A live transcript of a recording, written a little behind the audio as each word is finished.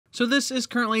So this is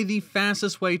currently the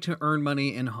fastest way to earn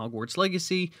money in Hogwarts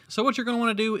Legacy. So what you're going to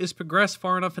want to do is progress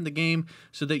far enough in the game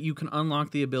so that you can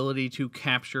unlock the ability to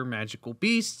capture magical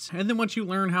beasts. And then once you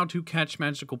learn how to catch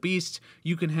magical beasts,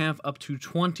 you can have up to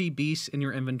 20 beasts in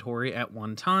your inventory at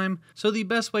one time. So the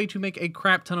best way to make a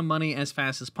crap ton of money as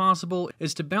fast as possible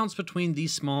is to bounce between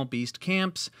these small beast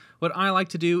camps. What I like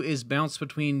to do is bounce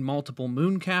between multiple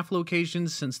mooncalf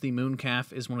locations, since the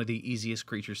mooncalf is one of the easiest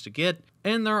creatures to get.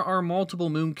 And there are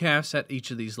multiple mooncalves at each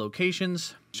of these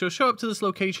locations. So show up to this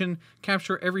location,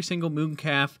 capture every single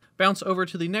mooncalf, bounce over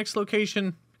to the next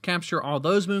location, capture all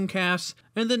those mooncalves,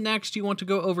 and then next you want to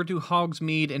go over to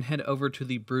Hogsmeade and head over to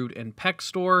the Brood and Peck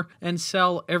store and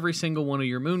sell every single one of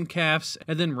your mooncalves,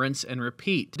 and then rinse and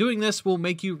repeat. Doing this will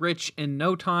make you rich in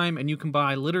no time, and you can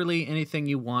buy literally anything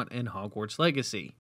you want in Hogwarts Legacy.